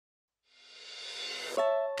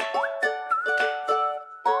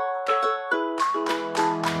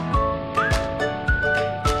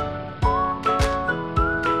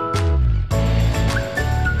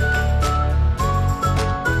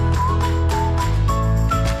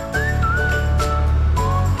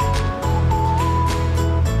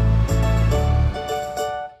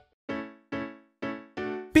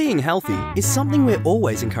healthy is something we're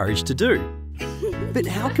always encouraged to do. But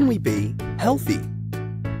how can we be healthy?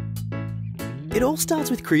 It all starts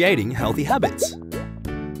with creating healthy habits.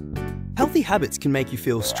 Healthy habits can make you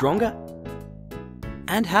feel stronger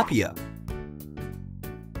and happier.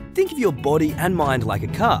 Think of your body and mind like a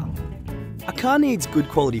car. A car needs good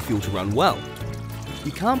quality fuel to run well.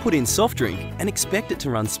 You can't put in soft drink and expect it to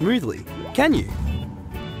run smoothly, can you?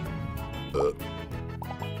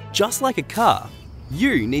 Just like a car,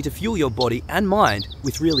 you need to fuel your body and mind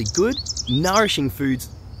with really good, nourishing foods,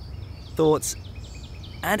 thoughts,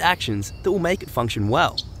 and actions that will make it function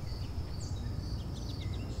well.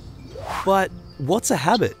 But what's a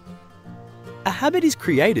habit? A habit is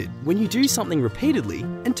created when you do something repeatedly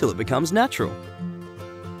until it becomes natural.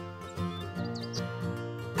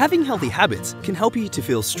 Having healthy habits can help you to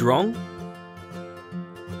feel strong,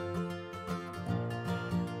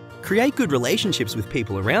 create good relationships with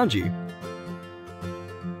people around you,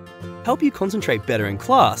 help you concentrate better in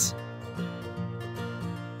class,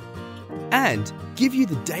 and give you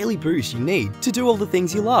the daily boost you need to do all the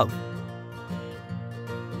things you love.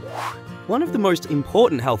 One of the most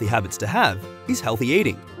important healthy habits to have is healthy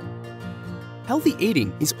eating. Healthy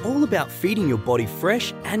eating is all about feeding your body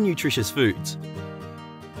fresh and nutritious foods.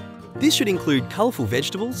 This should include colourful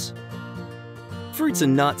vegetables, fruits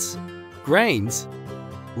and nuts, grains,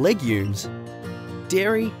 legumes,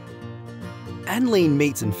 dairy, and lean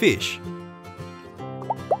meats and fish.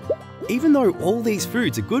 Even though all these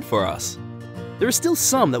foods are good for us, there are still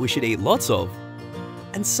some that we should eat lots of,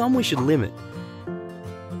 and some we should limit.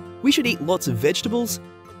 We should eat lots of vegetables,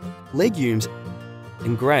 legumes,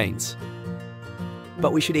 and grains.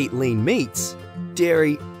 But we should eat lean meats,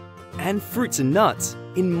 dairy, and fruits and nuts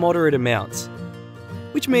in moderate amounts,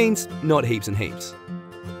 which means not heaps and heaps.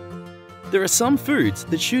 There are some foods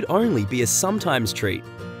that should only be a sometimes treat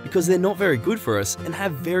because they're not very good for us and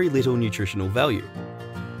have very little nutritional value,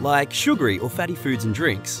 like sugary or fatty foods and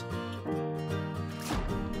drinks.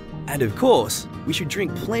 And of course, we should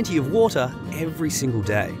drink plenty of water every single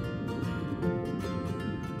day.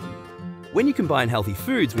 When you combine healthy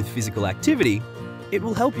foods with physical activity, it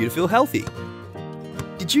will help you to feel healthy.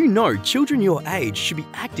 Did you know children your age should be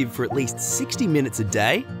active for at least 60 minutes a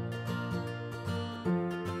day?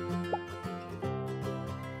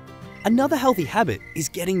 Another healthy habit is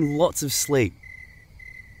getting lots of sleep.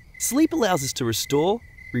 Sleep allows us to restore,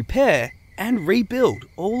 repair, and rebuild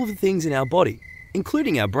all of the things in our body,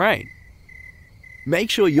 including our brain. Make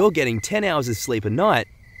sure you're getting 10 hours of sleep a night,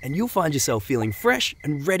 and you'll find yourself feeling fresh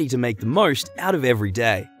and ready to make the most out of every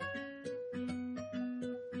day.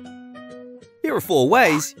 Here are 4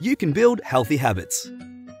 ways you can build healthy habits.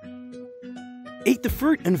 Eat the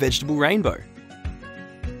fruit and vegetable rainbow.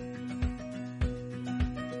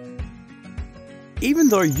 Even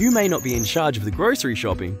though you may not be in charge of the grocery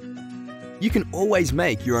shopping, you can always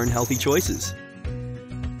make your own healthy choices.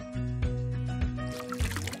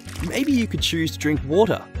 Maybe you could choose to drink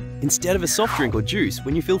water instead of a soft drink or juice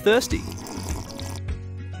when you feel thirsty.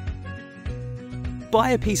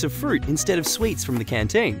 Buy a piece of fruit instead of sweets from the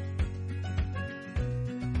canteen.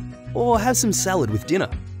 Or have some salad with dinner.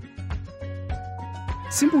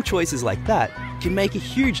 Simple choices like that can make a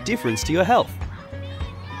huge difference to your health.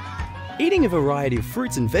 Eating a variety of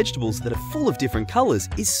fruits and vegetables that are full of different colours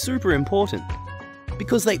is super important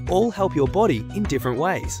because they all help your body in different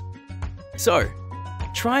ways. So,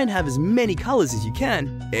 try and have as many colours as you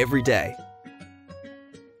can every day.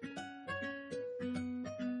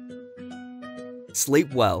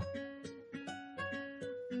 Sleep well.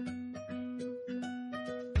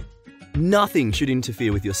 Nothing should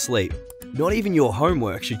interfere with your sleep. Not even your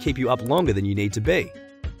homework should keep you up longer than you need to be.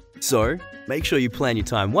 So, make sure you plan your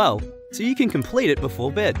time well so you can complete it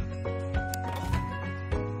before bed.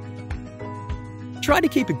 Try to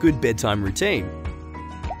keep a good bedtime routine.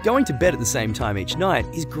 Going to bed at the same time each night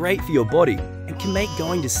is great for your body and can make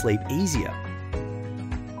going to sleep easier.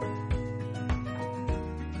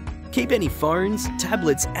 Keep any phones,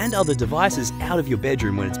 tablets, and other devices out of your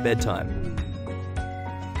bedroom when it's bedtime.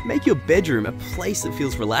 Make your bedroom a place that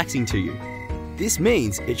feels relaxing to you. This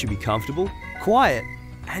means it should be comfortable, quiet,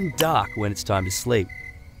 and dark when it's time to sleep.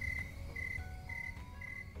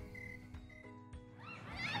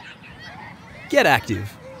 Get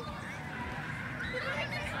active.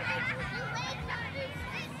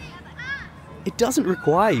 It doesn't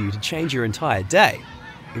require you to change your entire day.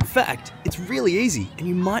 In fact, it's really easy and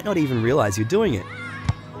you might not even realize you're doing it.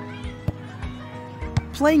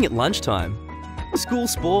 Playing at lunchtime, school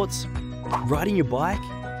sports, riding your bike,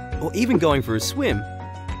 or even going for a swim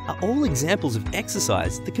are all examples of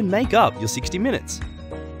exercise that can make up your 60 minutes.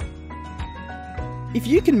 If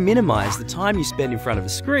you can minimize the time you spend in front of a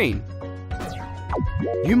screen,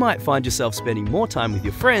 you might find yourself spending more time with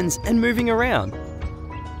your friends and moving around.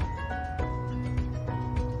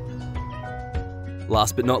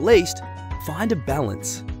 Last but not least, find a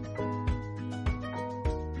balance.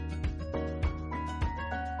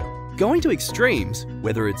 Going to extremes,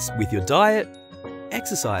 whether it's with your diet,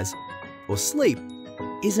 exercise, or sleep,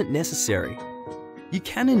 isn't necessary. You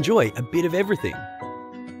can enjoy a bit of everything.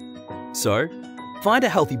 So, find a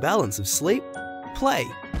healthy balance of sleep, play,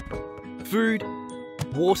 food,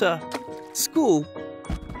 water, school,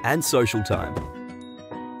 and social time.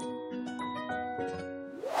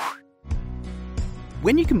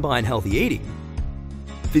 When you combine healthy eating,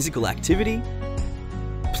 physical activity,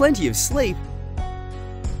 plenty of sleep,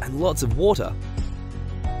 and lots of water,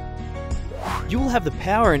 you will have the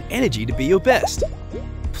power and energy to be your best.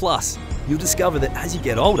 Plus, you'll discover that as you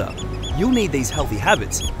get older, you'll need these healthy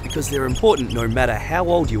habits because they're important no matter how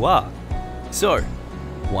old you are. So,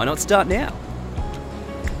 why not start now?